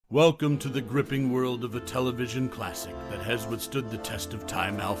Welcome to the gripping world of a television classic that has withstood the test of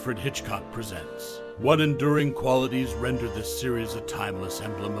time. Alfred Hitchcock presents. What enduring qualities render this series a timeless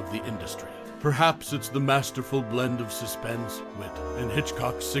emblem of the industry? Perhaps it's the masterful blend of suspense, wit, and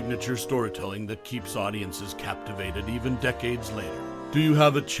Hitchcock's signature storytelling that keeps audiences captivated even decades later. Do you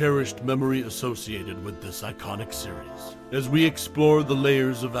have a cherished memory associated with this iconic series? As we explore the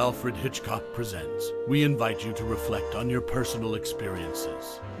layers of Alfred Hitchcock Presents, we invite you to reflect on your personal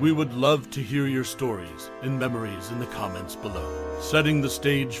experiences. We would love to hear your stories and memories in the comments below. Setting the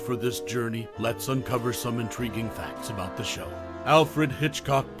stage for this journey, let's uncover some intriguing facts about the show. Alfred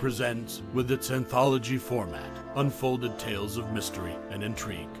Hitchcock Presents, with its anthology format, unfolded tales of mystery and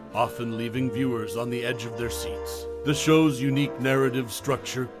intrigue, often leaving viewers on the edge of their seats. The show's unique narrative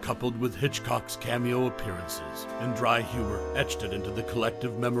structure, coupled with Hitchcock's cameo appearances and dry humor, etched it into the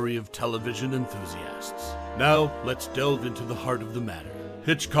collective memory of television enthusiasts. Now, let's delve into the heart of the matter.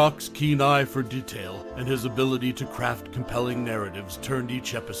 Hitchcock's keen eye for detail and his ability to craft compelling narratives turned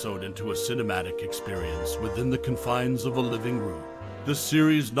each episode into a cinematic experience within the confines of a living room. The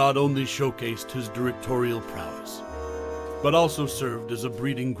series not only showcased his directorial prowess, but also served as a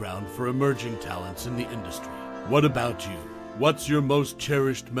breeding ground for emerging talents in the industry. What about you? What's your most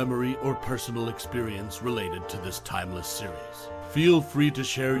cherished memory or personal experience related to this timeless series? Feel free to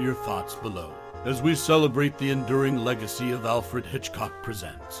share your thoughts below. As we celebrate the enduring legacy of Alfred Hitchcock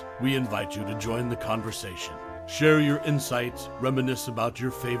Presents, we invite you to join the conversation. Share your insights, reminisce about your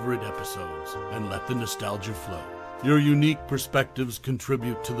favorite episodes, and let the nostalgia flow. Your unique perspectives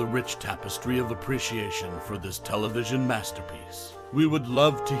contribute to the rich tapestry of appreciation for this television masterpiece. We would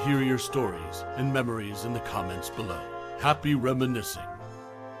love to hear your stories and memories in the comments below. Happy reminiscing.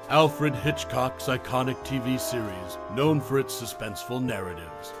 Alfred Hitchcock's iconic TV series, known for its suspenseful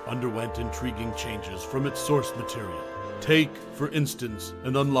narratives, underwent intriguing changes from its source material. Take, for instance,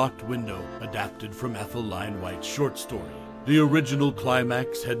 An Unlocked Window, adapted from Ethel Lyon White's short story. The original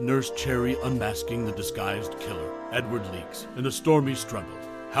climax had Nurse Cherry unmasking the disguised killer, Edward Leeks, in a stormy struggle.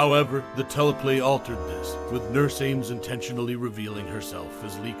 However, the teleplay altered this, with Nurse Ames intentionally revealing herself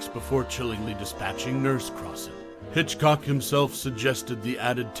as Leeks before chillingly dispatching Nurse Crossan. Hitchcock himself suggested the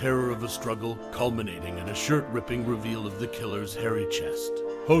added terror of a struggle, culminating in a shirt-ripping reveal of the killer's hairy chest.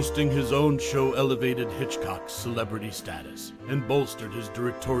 Hosting his own show elevated Hitchcock's celebrity status and bolstered his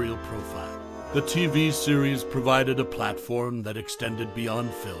directorial profile. The TV series provided a platform that extended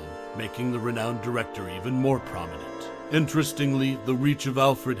beyond film, making the renowned director even more prominent. Interestingly, the reach of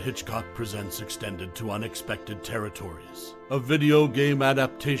Alfred Hitchcock Presents extended to unexpected territories. A video game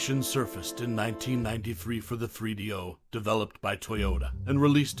adaptation surfaced in 1993 for the 3DO, developed by Toyota, and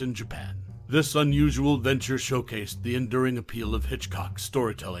released in Japan. This unusual venture showcased the enduring appeal of Hitchcock's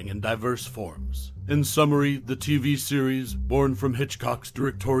storytelling in diverse forms. In summary, the TV series, born from Hitchcock's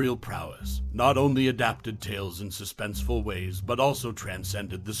directorial prowess, not only adapted tales in suspenseful ways, but also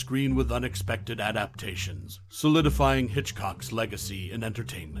transcended the screen with unexpected adaptations, solidifying Hitchcock's legacy in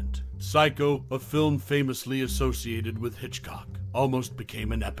entertainment. Psycho, a film famously associated with Hitchcock, almost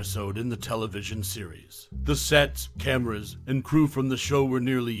became an episode in the television series. The sets, cameras, and crew from the show were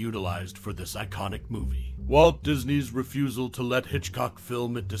nearly utilized for this iconic movie. Walt Disney's refusal to let Hitchcock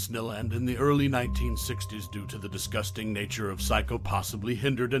film at Disneyland in the early 1960s due to the disgusting nature of Psycho possibly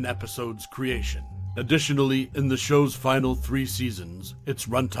hindered an episode's creation. Additionally, in the show's final 3 seasons, its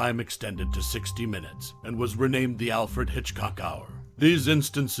runtime extended to 60 minutes and was renamed the Alfred Hitchcock Hour. These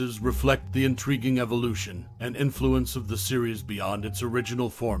instances reflect the intriguing evolution and influence of the series beyond its original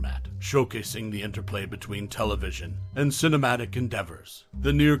format, showcasing the interplay between television and cinematic endeavors.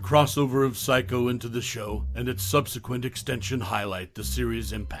 The near crossover of Psycho into the show and its subsequent extension highlight the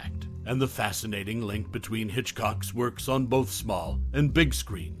series' impact and the fascinating link between Hitchcock's works on both small and big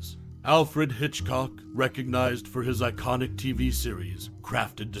screens. Alfred Hitchcock, recognized for his iconic TV series,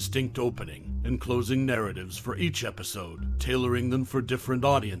 crafted distinct opening and closing narratives for each episode, tailoring them for different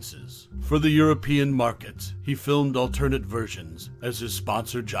audiences. For the European markets, he filmed alternate versions, as his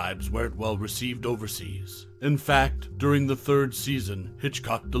sponsor jibes weren't well received overseas. In fact, during the 3rd season,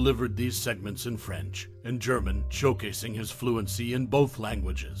 Hitchcock delivered these segments in French and German, showcasing his fluency in both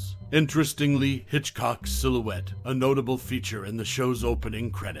languages. Interestingly, Hitchcock's silhouette, a notable feature in the show's opening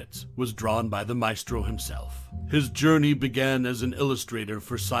credits, was drawn by the maestro himself. His journey began as an illustrator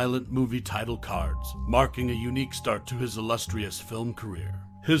for silent movie title cards, marking a unique start to his illustrious film career.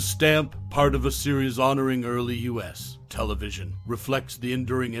 His stamp, part of a series honoring early U.S. television, reflects the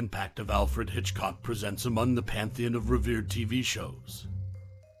enduring impact of Alfred Hitchcock Presents among the pantheon of revered TV shows.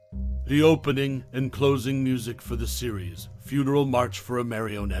 The opening and closing music for the series, Funeral March for a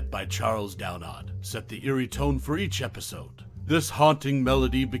Marionette by Charles Downard, set the eerie tone for each episode. This haunting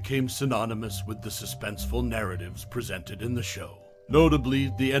melody became synonymous with the suspenseful narratives presented in the show.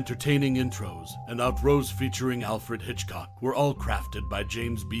 Notably, the entertaining intros and outros featuring Alfred Hitchcock were all crafted by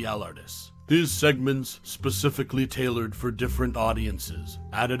James B. Allardyce. These segments, specifically tailored for different audiences,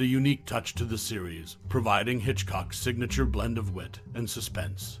 added a unique touch to the series, providing Hitchcock's signature blend of wit and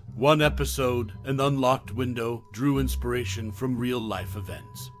suspense. One episode, An Unlocked Window, drew inspiration from real-life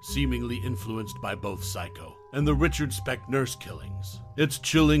events, seemingly influenced by both Psycho and the Richard Speck nurse killings. Its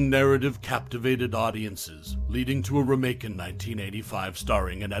chilling narrative captivated audiences, leading to a remake in 1985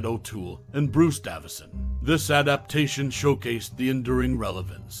 starring Annette O'Toole and Bruce Davison. This adaptation showcased the enduring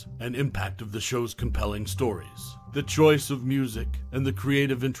relevance and impact of the show's compelling stories. The choice of music and the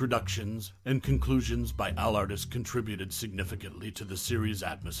creative introductions and conclusions by Allardyce contributed significantly to the series'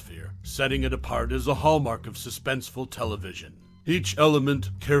 atmosphere, setting it apart as a hallmark of suspenseful television. Each element,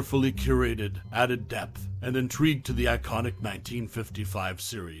 carefully curated, added depth and intrigue to the iconic 1955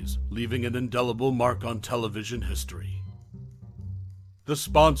 series, leaving an indelible mark on television history. The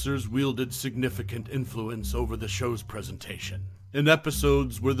sponsors wielded significant influence over the show's presentation. In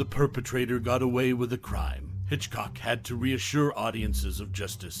episodes where the perpetrator got away with a crime, Hitchcock had to reassure audiences of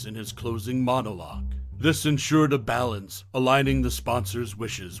justice in his closing monologue. This ensured a balance, aligning the sponsors'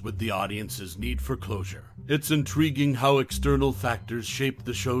 wishes with the audience's need for closure. It's intriguing how external factors shaped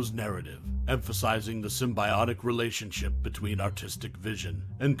the show's narrative, emphasizing the symbiotic relationship between artistic vision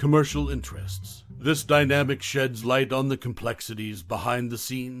and commercial interests. This dynamic sheds light on the complexities behind the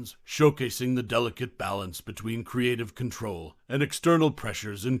scenes, showcasing the delicate balance between creative control and external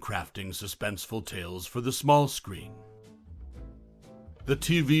pressures in crafting suspenseful tales for the small screen. The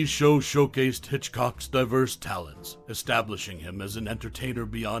TV show showcased Hitchcock's diverse talents, establishing him as an entertainer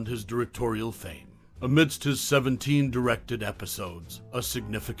beyond his directorial fame. Amidst his 17 directed episodes, a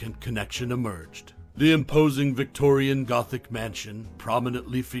significant connection emerged. The imposing Victorian Gothic mansion,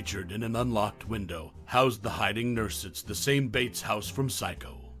 prominently featured in An Unlocked Window, housed the hiding nurse at the same Bates house from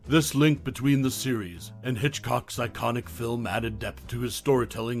Psycho. This link between the series and Hitchcock's iconic film added depth to his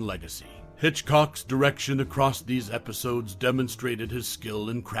storytelling legacy. Hitchcock's direction across these episodes demonstrated his skill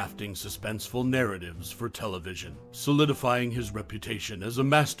in crafting suspenseful narratives for television, solidifying his reputation as a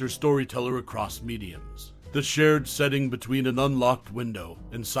master storyteller across mediums. The shared setting between An Unlocked Window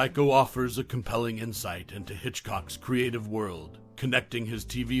and Psycho offers a compelling insight into Hitchcock's creative world, connecting his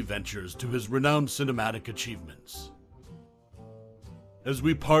TV ventures to his renowned cinematic achievements. As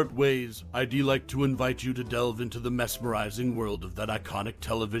we part ways, I'd like to invite you to delve into the mesmerizing world of that iconic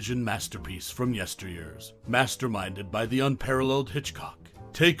television masterpiece from yesteryears, masterminded by the unparalleled Hitchcock.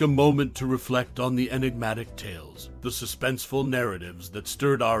 Take a moment to reflect on the enigmatic tales, the suspenseful narratives that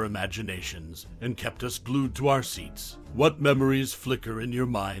stirred our imaginations and kept us glued to our seats. What memories flicker in your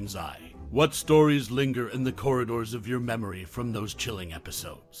mind's eye? What stories linger in the corridors of your memory from those chilling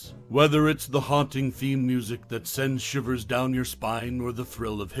episodes? Whether it's the haunting theme music that sends shivers down your spine or the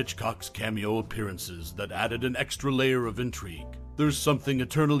thrill of Hitchcock's cameo appearances that added an extra layer of intrigue, there's something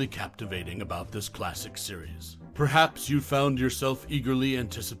eternally captivating about this classic series. Perhaps you found yourself eagerly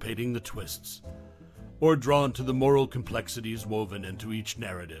anticipating the twists, or drawn to the moral complexities woven into each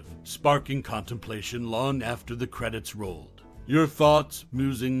narrative, sparking contemplation long after the credits rolled. Your thoughts,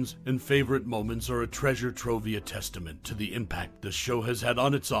 musings, and favorite moments are a treasure trove, a testament to the impact this show has had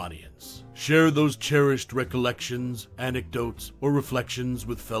on its audience. Share those cherished recollections, anecdotes, or reflections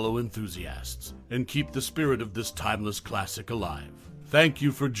with fellow enthusiasts, and keep the spirit of this timeless classic alive. Thank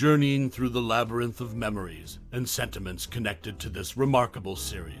you for journeying through the labyrinth of memories and sentiments connected to this remarkable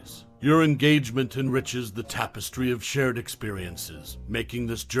series. Your engagement enriches the tapestry of shared experiences, making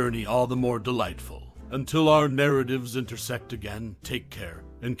this journey all the more delightful. Until our narratives intersect again, take care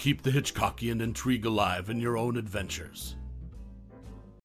and keep the Hitchcockian intrigue alive in your own adventures.